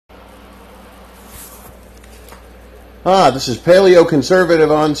This is Paleo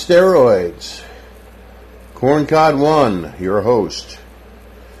Conservative on steroids. Corncod One, your host.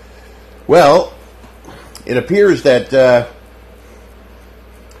 Well, it appears that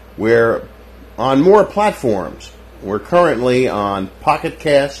we're on more platforms. We're currently on Pocket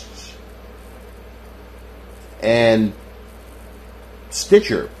Casts and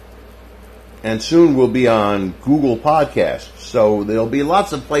Stitcher. And soon we'll be on Google Podcasts. So there'll be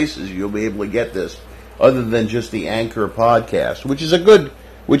lots of places you'll be able to get this other than just the Anchor podcast, which is a good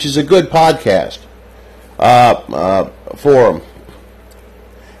podcast forum.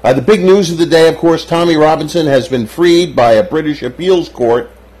 The big news of the day, of course, Tommy Robinson has been freed by a British appeals court.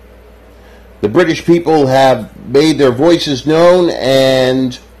 The British people have made their voices known,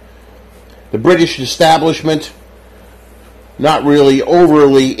 and the British establishment, not really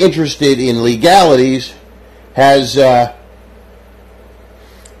overly interested in legalities,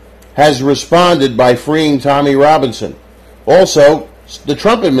 has responded by freeing Tommy Robinson. Also, the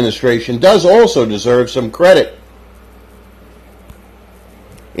Trump administration does also deserve some credit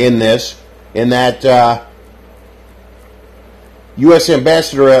in this, in that U.S.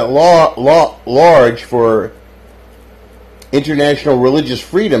 Ambassador at Large for International Religious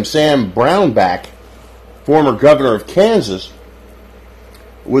Freedom, Sam Brownback, former governor of Kansas,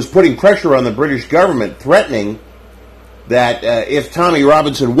 was putting pressure on the British government, threatening that if Tommy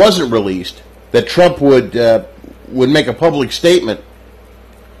Robinson wasn't released, that Trump would make a public statement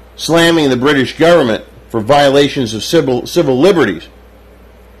slamming the British government for violations of civil liberties.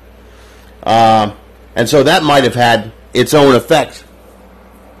 And so that might have had its own effect.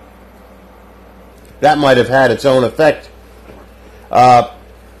 The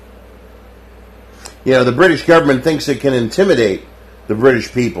British government thinks it can intimidate the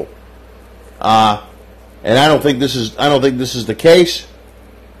British people. And I don't think this is the case.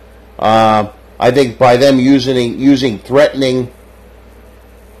 I think by them using threatening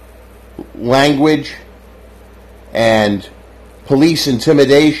language and police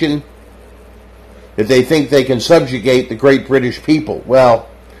intimidation, that they think they can subjugate the great British people. Well,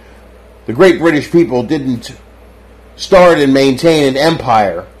 the great British people didn't start and maintain an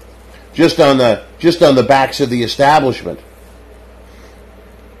empire just on the backs of the establishment.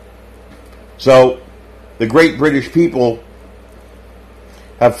 So the great British people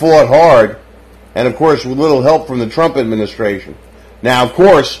have fought hard, and of course with little help from the Trump administration. Now, of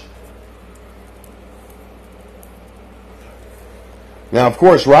course,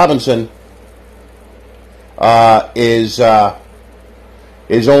 Robinson is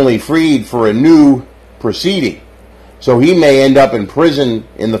only freed for a new proceeding, so he may end up in prison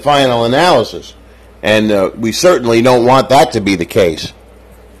in the final analysis, and we certainly don't want that to be the case.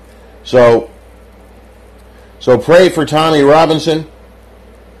 So pray for Tommy Robinson,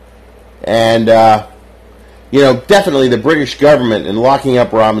 and definitely the British government in locking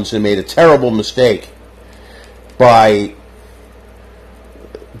up Robinson made a terrible mistake by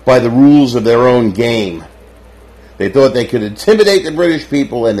the rules of their own game. They thought they could intimidate the British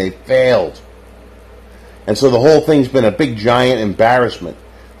people, and they failed. And so the whole thing's been a big, giant embarrassment.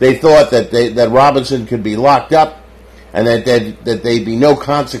 They thought that Robinson could be locked up and that there'd be no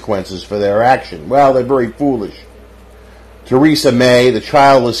consequences for their action. Well, they're very foolish. Theresa May, the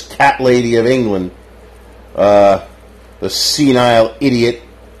childless cat lady of England, the senile idiot,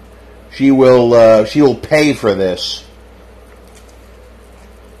 she will pay for this.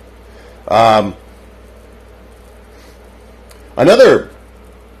 Another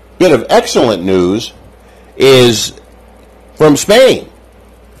bit of excellent news is from Spain.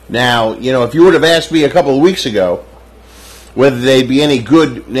 Now, if you would have asked me a couple of weeks ago whether there'd be any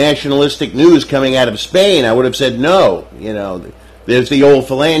good nationalistic news coming out of Spain, I would have said no. There's the old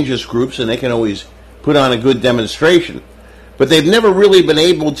phalangist groups, and they can always put on a good demonstration. But they've never really been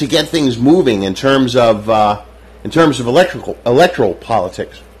able to get things moving in terms of electoral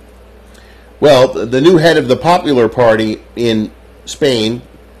politics. Well, the new head of the Popular Party in Spain,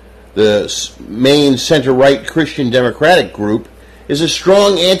 the main center-right Christian Democratic group, is a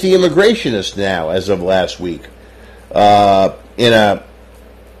strong anti-immigrationist now, as of last week. In a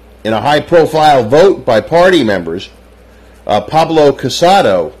high-profile vote by party members, Pablo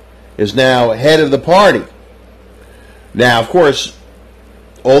Casado is now head of the party. Now, of course,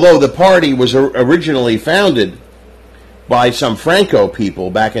 although the party was originally founded by some Franco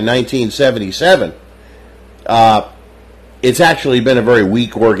people back in 1977, it's actually been a very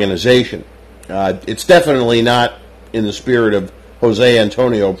weak organization. It's definitely not in the spirit of Jose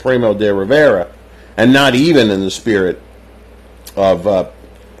Antonio Primo de Rivera, and not even in the spirit of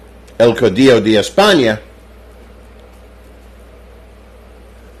El Caudillo de España,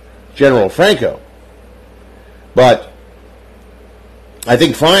 General Franco. But I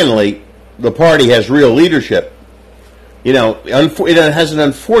think finally the party has real leadership. You know, it has an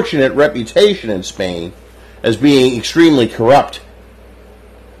unfortunate reputation in Spain as being extremely corrupt.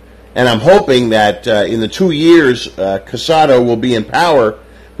 And I'm hoping that in the 2 years Casado will be in power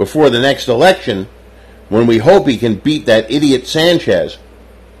before the next election, when we hope he can beat that idiot Sanchez,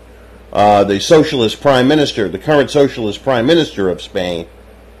 the socialist prime minister, the current socialist prime minister of Spain.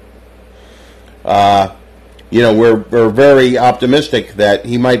 You know, we're very optimistic that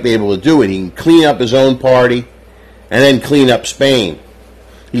he might be able to do it. He can clean up his own party and then clean up Spain.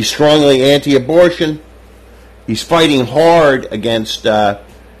 He's strongly anti-abortion. He's fighting hard against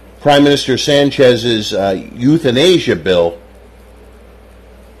Prime Minister Sanchez's euthanasia bill,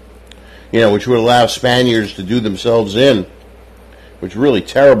 you know, which would allow Spaniards to do themselves in, which is really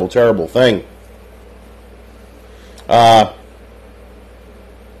terrible, terrible thing.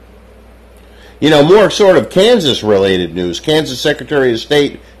 You know, more sort of Kansas-related news. Kansas Secretary of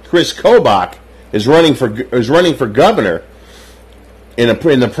State Chris Kobach is running for governor in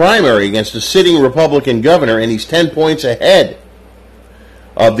the primary against a sitting Republican governor, and he's 10 points ahead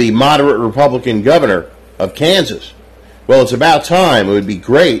of the moderate Republican governor of Kansas. Well, it's about time. It would be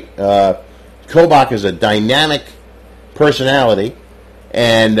great. Kobach is a dynamic personality,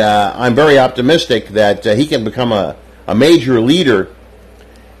 and I'm very optimistic that he can become a major leader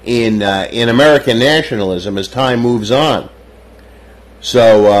in American nationalism as time moves on.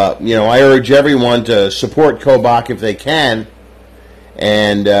 So, you know, I urge everyone to support Kobach if they can,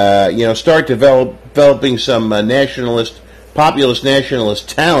 and you know, start developing some populist nationalist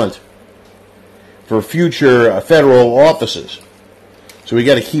talent for future federal offices. So we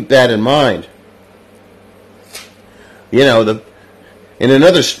got to keep that in mind. You know, in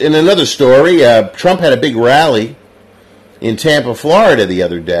another story, Trump had a big rally in Tampa, Florida the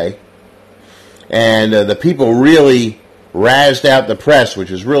other day, and the people really razzed out the press,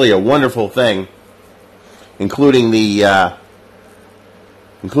 which is really a wonderful thing, including the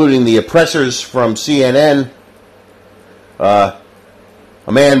oppressors from CNN, a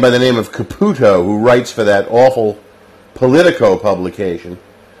man by the name of Caputo, who writes for that awful Politico publication,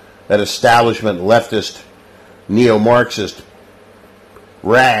 that establishment leftist neo-Marxist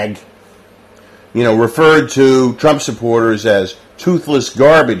rag, you know, referred to Trump supporters as toothless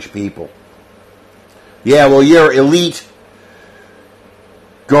garbage people. Yeah, well, you're elite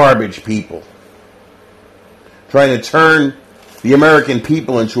garbage people, trying to turn the American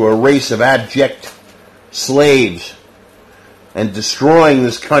people into a race of abject slaves and destroying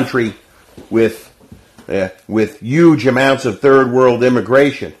this country with huge amounts of third world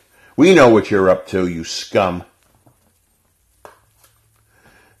immigration. We know what you're up to, you scum.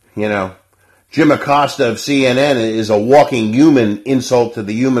 You know, Jim Acosta of CNN is a walking human insult to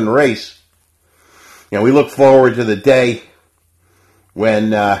the human race. You know, we look forward to the day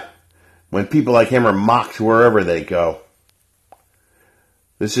when people like him are mocked wherever they go.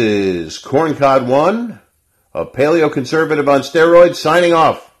 This is Corncod One, a paleoconservative on steroids, signing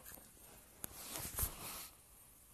off.